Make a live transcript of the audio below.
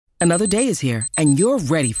Another day is here, and you're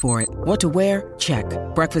ready for it. What to wear? Check.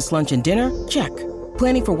 Breakfast, lunch, and dinner? Check.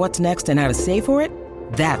 Planning for what's next and how to save for it?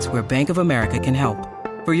 That's where Bank of America can help.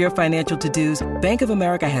 For your financial to-dos, Bank of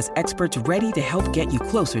America has experts ready to help get you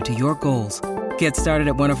closer to your goals. Get started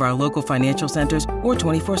at one of our local financial centers or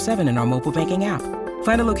 24/7 in our mobile banking app.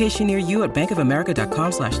 Find a location near you at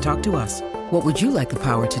bankofamerica.com/talktous. What would you like the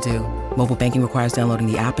power to do? Mobile banking requires downloading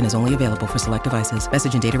the app and is only available for select devices.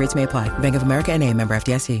 Message and data rates may apply. Bank of America N.A., member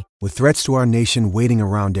FDIC. With threats to our nation waiting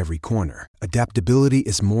around every corner, adaptability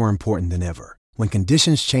is more important than ever. When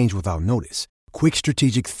conditions change without notice, quick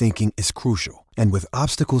strategic thinking is crucial. And with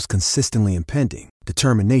obstacles consistently impending,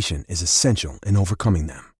 determination is essential in overcoming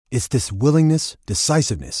them. It's this willingness,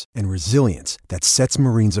 decisiveness, and resilience that sets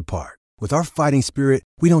Marines apart. With our fighting spirit,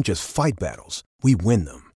 we don't just fight battles, we win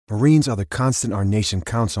them. Marines are the constant our nation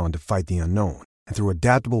counts on to fight the unknown. And through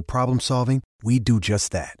adaptable problem solving, we do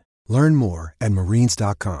just that. Learn more at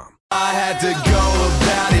marines.com. I had to go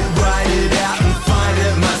about it, write it out and find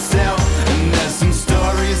it myself. And there's some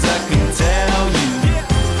stories I can tell you.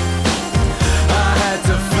 I had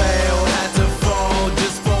to fail, had to fall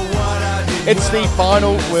just for what I did. It's the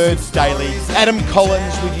Final Words Daily. Adam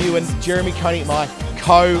Collins with you and Jeremy Coney, my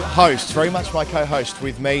co-host. Very much my co-host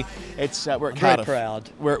with me. It's we're at Cardiff. Very proud.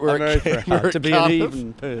 We're very proud to be Cardiff. an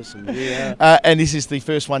even person. Yeah. And this is the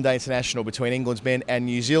first one-day international between England's men and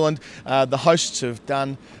New Zealand. The hosts have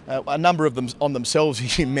done a number of them on themselves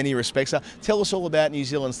in many respects. Tell us all about New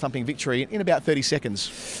Zealand's thumping victory in about 30 seconds.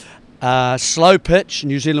 Slow pitch.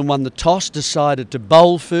 New Zealand won the toss, decided to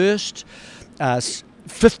bowl first.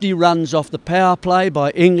 50 runs off the power play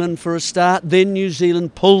by England for a start. Then New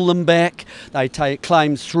Zealand pull them back. They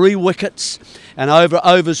claim 3 wickets, and over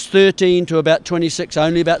overs 13 to about 26,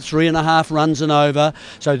 only about 3.5 runs an over.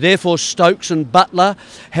 So therefore Stokes and Butler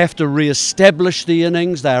have to re-establish the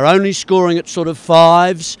innings. They are only scoring at sort of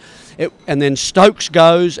 5s. And then Stokes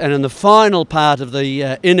goes, and in the final part of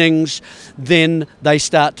the innings, then they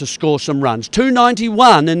start to score some runs.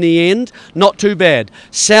 291 in the end, not too bad.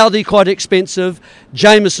 Southey quite expensive,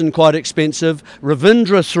 Jameson quite expensive,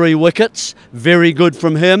 Ravindra 3 wickets, very good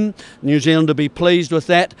from him. New Zealand will be pleased with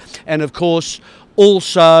that. And of course,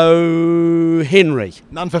 also Henry.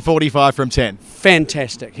 None for 45 from 10.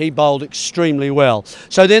 Fantastic. He bowled extremely well.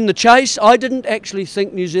 So then the chase, I didn't actually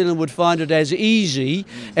think New Zealand would find it as easy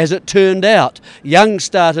as it turned out. Young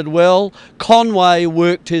started well. Conway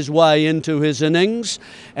worked his way into his innings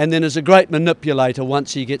and then is a great manipulator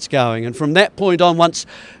once he gets going. And from that point on, once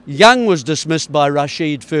Young was dismissed by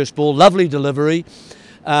Rashid first ball, lovely delivery,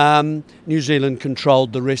 New Zealand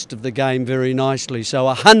controlled the rest of the game very nicely. So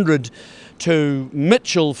 100 to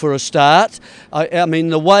Mitchell for a start. I mean,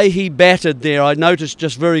 the way he batted there, I noticed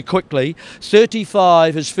just very quickly,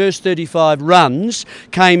 his first 35 runs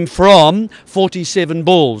came from 47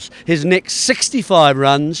 balls. His next 65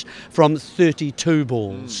 runs from 32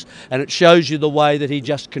 balls. And it shows you the way that he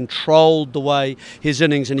just controlled the way his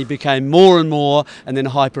innings, and he became more and more and then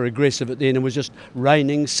hyper-aggressive at the end and was just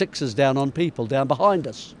raining 6s down on people down behind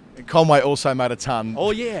us. Conway also made a ton.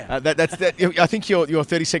 Oh, yeah. I think your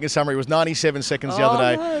 30-second summary was 97 seconds the other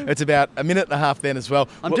day. No. It's about a minute and a half then as well.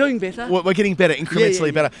 I'm doing better. We're getting better,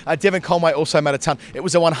 incrementally Yeah. better. Devon Conway also made a ton. It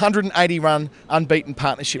was a 180-run unbeaten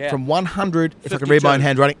partnership from 100, if I can read my own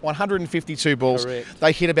handwriting, 152 balls. Correct.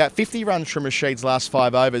 They hit about 50 runs from Rashid's last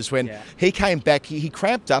 5 overs when he came back. He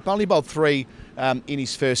cramped up, only bowled 3 in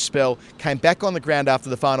his first spell, came back on the ground after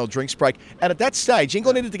the final drinks break, and at that stage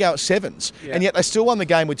England needed to go at 7s, and yet they still won the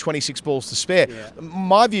game with 26 balls to spare.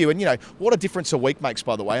 My view, and what a difference a week makes,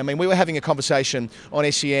 by the way. I mean, we were having a conversation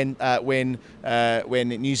on SEN when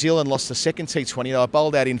New Zealand lost the second T20. They were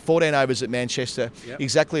bowled out in 14 overs at Manchester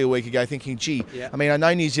exactly a week ago, thinking, gee, I mean, I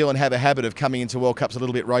know New Zealand have a habit of coming into World Cups a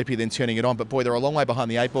little bit ropey, then turning it on, but boy, they're a long way behind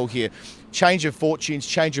the 8 ball here. Change of fortunes,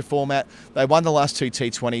 change of format. They won the last 2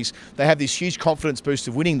 T20s. They have this huge confidence boost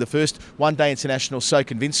of winning the first one-day international so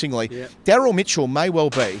convincingly. Daryl Mitchell may well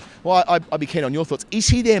be, well, I'd be keen on your thoughts, is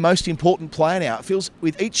he their most important player now? It feels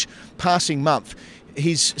with each passing month,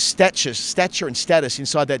 his stature and status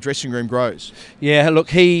inside that dressing room grows. Yeah,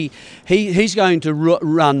 look, he's going to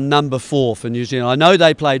run number 4 for New Zealand. I know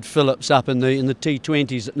they played Phillips up in the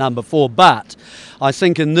T20s at number 4, but I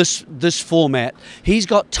think in this format he's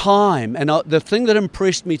got time. And the thing that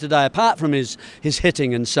impressed me today, apart from his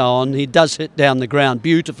hitting and so on, he does hit down the ground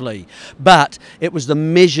beautifully, but it was the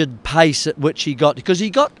measured pace at which he got, because he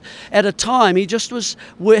got at a time he just was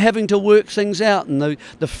having to work things out, and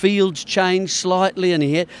the fields changed slightly. tightly,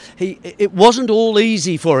 and it wasn't all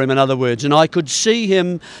easy for him, in other words, and I could see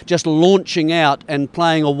him just launching out and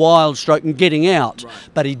playing a wild stroke and getting out,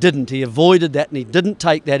 but he didn't. He avoided that, and he didn't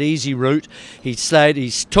take that easy route. He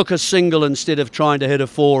took a single instead of trying to hit a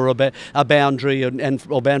four or a boundary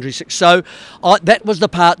or boundary six. So that was the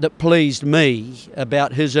part that pleased me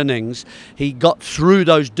about his innings. He got through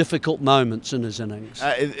those difficult moments in his innings.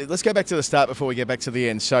 Let's go back to the start before we get back to the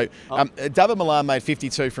end. So, David Milan made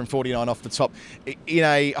 52 from 49 off the top.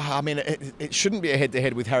 It shouldn't be a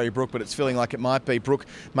head-to-head with Harry Brook, but it's feeling like it might be. Brook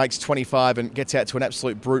makes 25 and gets out to an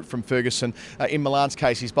absolute brute from Ferguson. In Milan's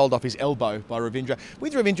case, he's bowled off his elbow by Ravindra.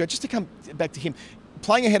 With Ravindra, just to come back to him,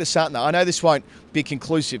 playing ahead of Santner, I know this won't be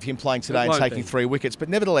conclusive, him playing today and taking 3 wickets, but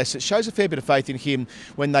nevertheless, it shows a fair bit of faith in him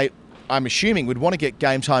when they, I'm assuming, would want to get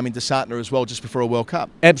game time into Santner as well just before a World Cup.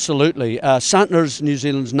 Absolutely. Santner's New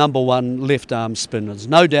Zealand's #1 left-arm spinners.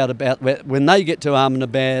 No doubt about when they get to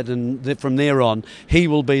Ahmedabad and from there on, he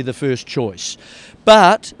will be the first choice.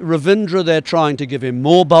 But Ravindra, they're trying to give him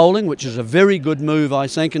more bowling, which is a very good move, I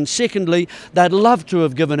think. And secondly, they'd love to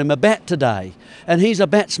have given him a bat today. And he's a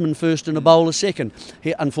batsman first and a bowler second.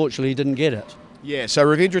 Unfortunately, he didn't get it. Yeah, so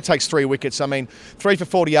Ravindra takes 3 wickets. 3 for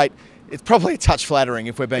 48. It's probably a touch flattering,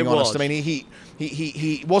 if we're being honest.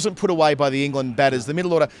 He wasn't put away by the England batters. The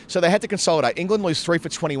middle order, so they had to consolidate. England lose 3 for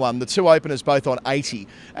 21. The 2 openers both on 80,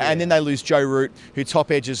 and then they lose Joe Root, who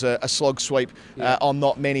top edges a slog sweep on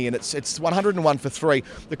not many, and it's 101 for 3.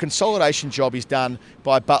 The consolidation job is done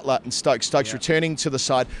by Butler and Stokes. Stokes returning to the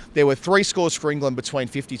side. There were 3 scores for England between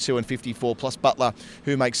 52 and 54, plus Butler,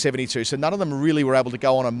 who makes 72. So none of them really were able to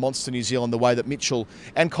go on and monster New Zealand the way that Mitchell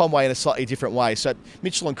and Conway in a slightly different way. So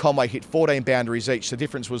Mitchell and Conway hit 14 boundaries each. The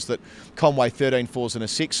difference was that Conway 13 fours and a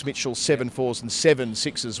 6, Mitchell 7 fours and 7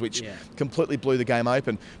 sixes, which completely blew the game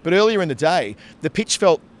open. But earlier in the day, the pitch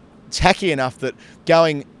felt tacky enough that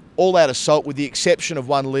going all out assault, with the exception of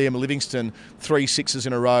one Liam Livingston, 3 sixes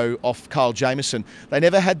in a row off Kyle Jamieson, they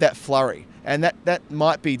never had that flurry. And that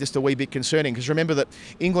might be just a wee bit concerning, because remember that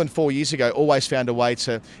England 4 years ago always found a way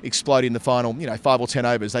to explode in the final, 5 or 10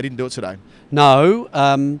 overs. They didn't do it today. No,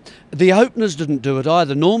 the openers didn't do it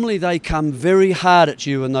either. Normally they come very hard at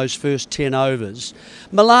you in those first 10 overs.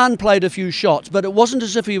 Milan played a few shots, but it wasn't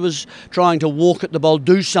as if he was trying to walk at the bowl,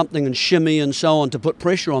 do something and shimmy and so on to put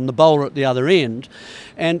pressure on the bowler at the other end.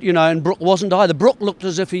 And Brook wasn't either. Brook looked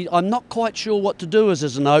as if I'm not quite sure what to do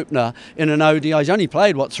as an opener in an ODI. He's only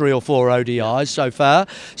played, 3 or 4 ODIs so far.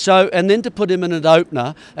 So, and then to put him in an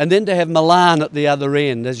opener, and then to have Milan at the other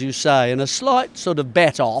end, as you say, and a slight sort of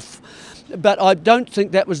bat off. But I don't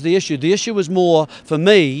think that was the issue. The issue was more, for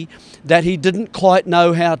me, that he didn't quite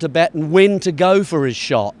know how to bat and when to go for his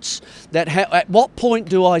shots. At what point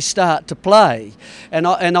do I start to play? And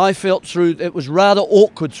I felt it was rather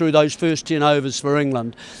awkward through those first 10 overs for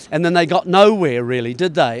England. And then they got nowhere, really,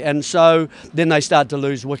 did they? And so then they started to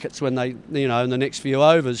lose wickets when they, in the next few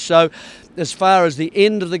overs. So as far as the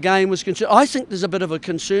end of the game was concerned, I think there's a bit of a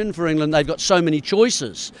concern for England. They've got so many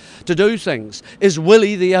choices to do things. Is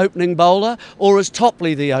Willie the opening bowler, or is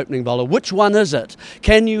Topley the opening bowler? Which one is it?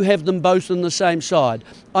 Can you have them both on the same side?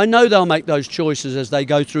 I know they'll make those choices as they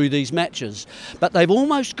go through these matches, but they've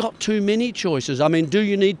almost got too many choices. Do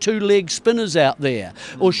you need 2-leg spinners out there?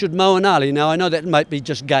 Or should Moeen Ali? Now, I know that might be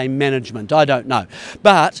just game management. I don't know.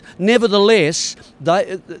 But nevertheless,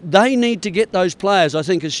 they need to get those players, I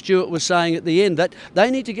think as Stuart was saying at the end, that they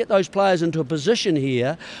need to get those players into a position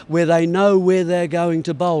here where they know where they're going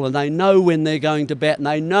to bowl, and they know when they're going to bat, and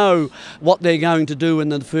they know what they're going to do in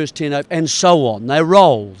the first 10 overs, and so on. Their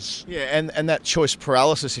roles. Yeah, and that choice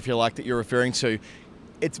paralysis, if you like, that you're referring to,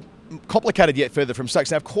 it's complicated yet further from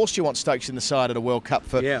Stokes. Now, of course, you want Stokes in the side at a World Cup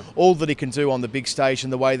for all that he can do on the big stage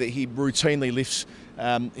and the way that he routinely lifts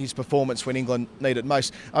his performance when England need it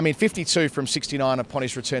most. 52 from 69 upon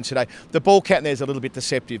his return today. The ball count there is a little bit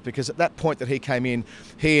deceptive, because at that point that he came in,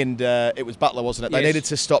 he and it was Butler, wasn't it? They needed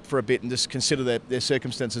to stop for a bit and just consider their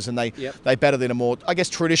circumstances, and they batted in a more,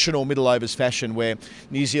 traditional middle overs fashion, where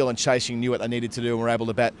New Zealand chasing knew what they needed to do and were able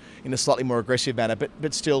to bat in a slightly more aggressive manner.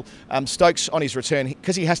 But still, Stokes on his return,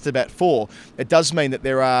 because he has to bat 4, it does mean that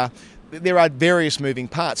there are various moving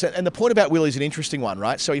parts. And the point about Will is an interesting one,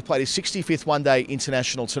 right? So he played his 65th one-day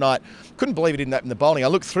international tonight. Couldn't believe he didn't open the bowling. I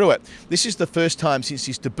looked through it. This is the first time since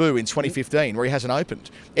his debut in 2015 where he hasn't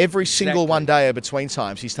opened. Every single one-dayer between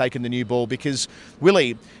times he's taken the new ball, because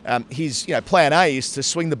Willie, his plan A is to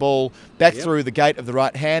swing the ball back through the gate of the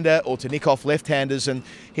right-hander or to nick off left-handers, and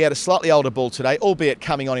he had a slightly older ball today, albeit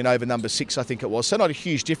coming on in over number 6, I think it was. So not a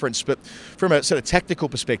huge difference, but from a sort of tactical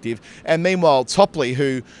perspective. And meanwhile, Topley,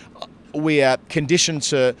 who we are conditioned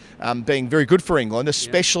to being very good for England,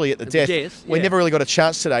 especially at the death. We never really got a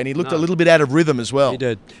chance today, and he looked a little bit out of rhythm as well.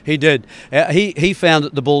 He did. He found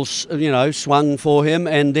that the ball, swung for him,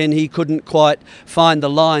 and then he couldn't quite find the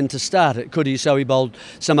line to start it, could he? So he bowled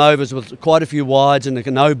some overs with quite a few wides and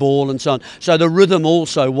a no ball and so on. So the rhythm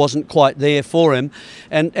also wasn't quite there for him,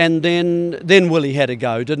 and then Willie had a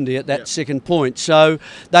go, didn't he, at that second point? So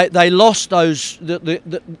they lost the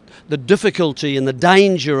difficulty and the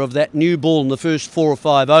danger of that new ball in the first 4 or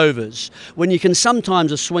 5 overs, when you can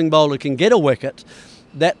sometimes, a swing bowler can get a wicket,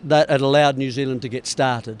 that had allowed New Zealand to get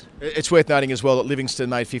started. It's worth noting as well that Livingston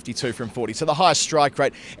made 52 from 40, so the highest strike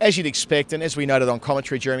rate, as you'd expect, and as we noted on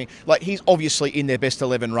commentary, Jeremy, like, he's obviously in their best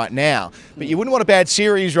 11 right now, but you wouldn't want a bad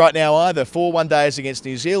series right now either. 4 one-days against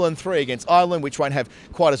New Zealand, 3 against Ireland, which won't have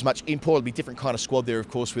quite as much import. It'll be a different kind of squad there, of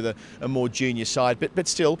course, with a more junior side, but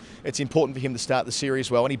still, it's important for him to start the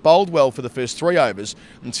series well, and he bowled well for the first 3 overs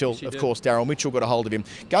until, of course, Daryl Mitchell got a hold of him.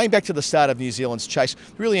 Going back to the start of New Zealand's chase,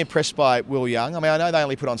 really impressed by Will Young. I mean, I know they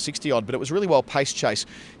only put on 60-odd, but it was really well-paced chase.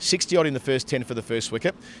 60-odd in the first 10 for the first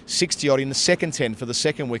wicket, 60-odd in the second 10 for the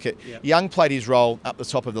second wicket. Yep. Young played his role up the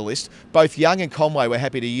top of the list. Both Young and Conway were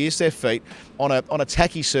happy to use their feet on a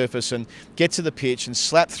tacky surface and get to the pitch and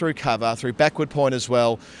slap through cover, through backward point as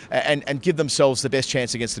well, and give themselves the best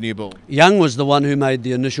chance against the new ball. Young was the one who made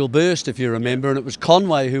the initial burst, if you remember, and it was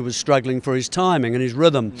Conway who was struggling for his timing and his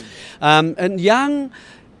rhythm. And Young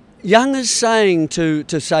is saying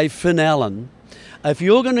to say Finn Allen, if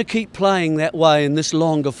you're going to keep playing that way in this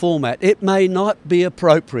longer format, it may not be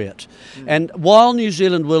appropriate. And while New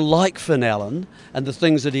Zealand will like Finn Allen and the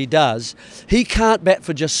things that he does, he can't bat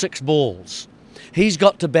for just 6 balls. He's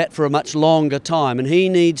got to bat for a much longer time, and he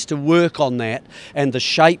needs to work on that and the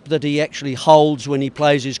shape that he actually holds when he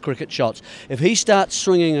plays his cricket shots. If he starts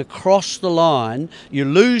swinging across the line, you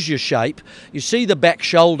lose your shape, you see the back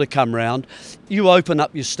shoulder come round, you open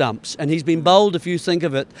up your stumps. And he's been bowled, if you think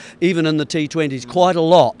of it, even in the T20s, quite a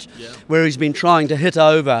lot, where he's been trying to hit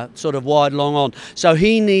over sort of wide, long on. So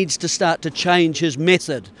he needs to start to change his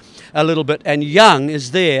method a little bit, and Young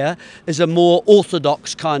is a more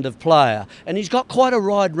orthodox kind of player, and he's got quite a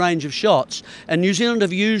wide range of shots, and New Zealand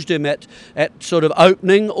have used him at sort of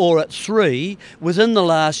opening or at 3 within the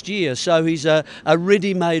last year, so he's a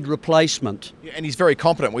ready-made replacement. Yeah, and he's very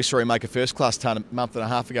competent. We saw him make a first-class ton a month and a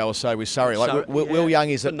half ago or so with Surrey. Will Young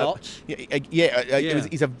is for Notts.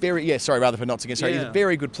 He's a very rather for Notts again. Sorry, he's a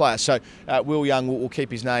very good player. So Will Young will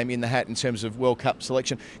keep his name in the hat in terms of World Cup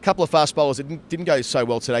selection. A couple of fast bowlers that didn't go so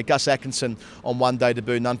well today. Gus Atkinson on one-day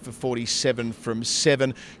debut, none for 47 from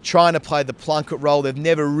 7, trying to play the Plunkett role. They've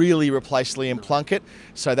never really replaced Liam Plunkett,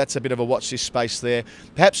 so that's a bit of a watch this space there.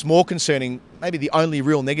 Perhaps more concerning, maybe the only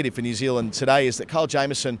real negative for New Zealand today, is that Kyle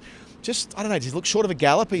Jamieson just looks short of a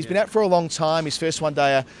galloper. He's been out for a long time. His first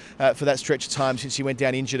one-dayer for that stretch of time since he went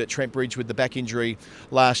down injured at Trent Bridge with the back injury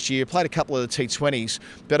last year. Played a couple of the T20s.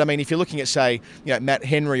 But, I mean, if you're looking at, say, Matt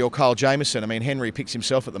Henry or Kyle Jamieson, I mean, Henry picks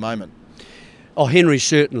himself at the moment. Oh, Henry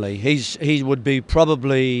certainly. He would be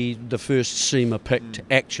probably the first seamer picked,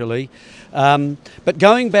 actually. But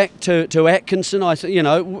going back to Atkinson, I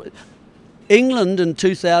think, England in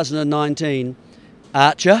 2019,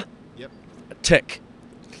 Archer, tick.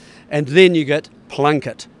 And then you get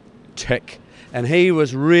Plunkett, tick. And he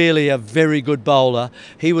was really a very good bowler.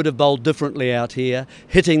 He would have bowled differently out here,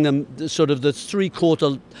 hitting them sort of the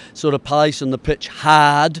 3/4 sort of place in the pitch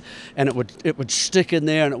hard, and it would stick in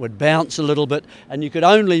there and it would bounce a little bit, and you could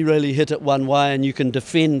only really hit it one way, and you can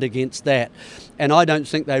defend against that. And I don't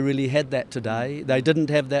think they really had that today. They didn't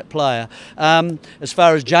have that player. As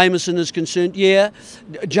far as Jamieson is concerned,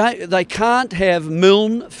 they can't have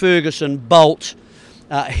Milne, Ferguson, Bolt,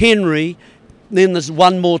 Henry. Then there's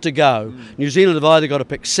one more to go. New Zealand have either got to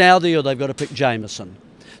pick Southey or they've got to pick Jamieson.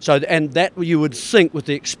 So, and that you would think with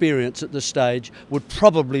the experience at this stage would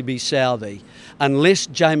probably be Southey, unless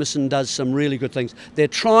Jamieson does some really good things. They're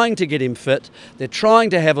trying to get him fit. They're trying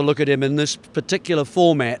to have a look at him in this particular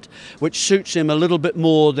format, which suits him a little bit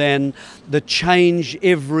more than the change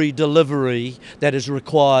every delivery that is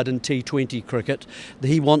required in T20 cricket.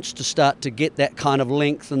 He wants to start to get that kind of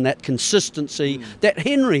length and that consistency that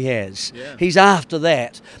Henry has. He's after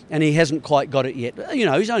that, and he hasn't quite got it yet.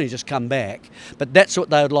 He's only just come back, but that's what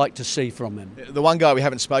they'd would like to see from him. The one guy we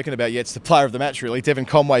haven't spoken about yet is the player of the match, really, Devon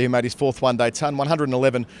Conway, who made his 4th one-day ton,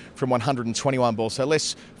 111 from 121 balls, so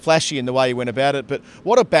less flashy in the way he went about it, but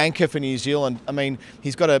what a banker for New Zealand. I mean,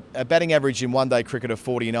 he's got a batting average in one-day cricket of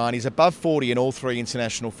 49. He's above 40 in all 3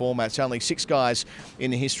 international formats. Only 6 guys in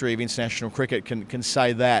the history of international cricket can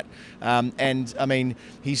say that. And, I mean,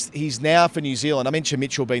 he's now for New Zealand. I mentioned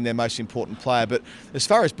Mitchell being their most important player, but as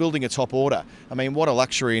far as building a top order, I mean, what a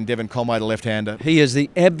luxury in Devon Conway, the left-hander. He is the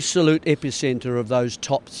absolute epicentre of those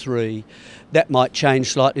top 3. That might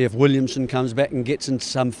change slightly if Williamson comes back and gets into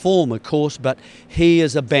some form, of course, but he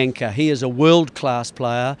is a banker. He is a world-class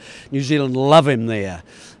player. New Zealand love him there.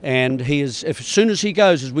 And he is, as soon as he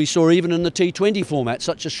goes, as we saw even in the T20 format,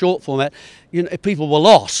 such a short format, people were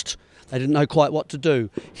lost. They didn't know quite what to do.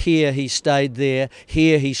 Here he stayed there.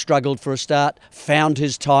 Here he struggled for a start, found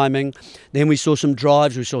his timing. Then we saw some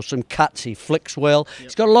drives, we saw some cuts. He flicks well. Yep.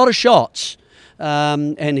 He's got a lot of shots.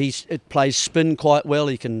 And it plays spin quite well.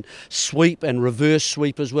 He can sweep and reverse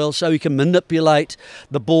sweep as well, so he can manipulate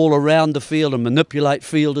the ball around the field and manipulate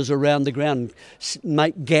fielders around the ground,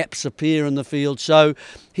 make gaps appear in the field. So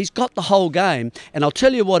he's got the whole game. And I'll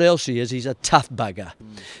tell you what else he is. He's a tough bugger.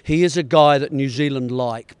 He is a guy that New Zealand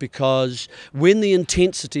like, because when the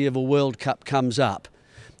intensity of a World Cup comes up,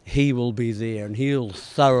 he will be there and he'll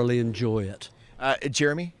thoroughly enjoy it.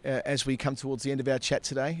 Jeremy, as we come towards the end of our chat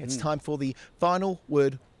today, it's time for the Final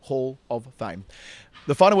Word Hall of Fame.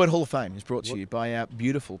 The Final Word Hall of Fame is brought to you by our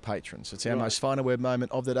beautiful patrons. It's our most final word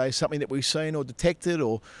moment of the day, something that we've seen or detected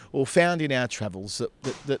or found in our travels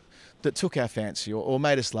that took our fancy or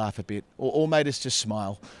made us laugh a bit or made us just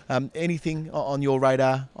smile. Anything on your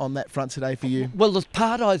radar on that front today for you? Well, the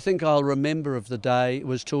part I think I'll remember of the day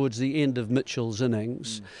was towards the end of Mitchell's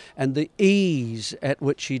innings and the ease at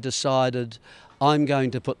which he decided, I'm going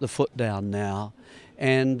to put the foot down now,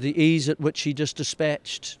 and the ease at which he just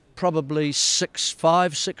dispatched probably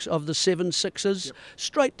 5, 6 of the 7 sixes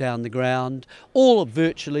straight down the ground, all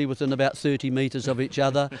virtually within about 30 metres of each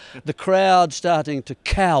other. The crowd starting to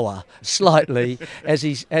cower slightly as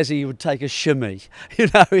he would take a shimmy.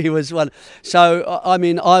 He was one. So I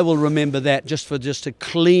mean, I will remember that just a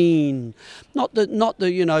clean, not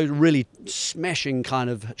the really smashing kind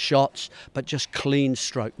of shots, but just clean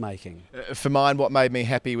stroke making. For mine, what made me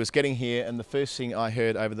happy was getting here, and the first thing I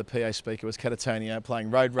heard over the PA speaker was Catatonia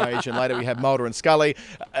playing Road Rage, and later we have Mulder and Scully.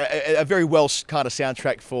 A very Welsh kind of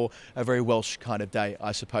soundtrack for a very Welsh kind of day,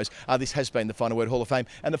 I suppose. This has been the Final Word Hall of Fame,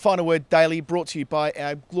 and the Final Word Daily brought to you by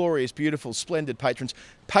our glorious, beautiful, splendid patrons.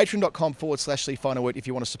 Patreon.com/the Final Word if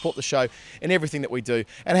you want to support the show and everything that we do.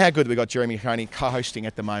 And how good we got Jeremy Coney co-hosting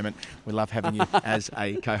at the moment. We love having you as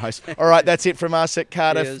a co-host. All right, that's it from us at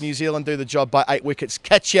Cardiff. Cheers. New Zealand do the job by 8 wickets.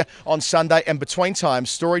 Catch you on Sunday, and between times,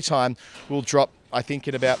 story time will drop, I think,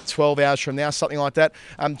 in about 12 hours from now, something like that.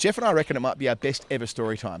 Jeff and I reckon it might be our best ever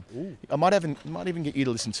story time. Ooh. I might even get you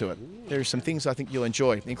to listen to it. There are some things I think you'll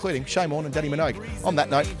enjoy, including Shane Warne and Danny Minogue. On that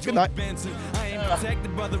note, good night.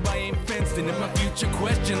 Protected, brother, I ain't fenced in. My future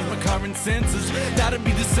questions, my current senses, that'll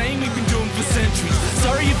be the same we've been doing for centuries.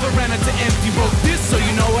 Sorry if I ran out to empty, wrote this so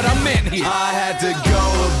you know what I meant here. I had to go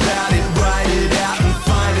about it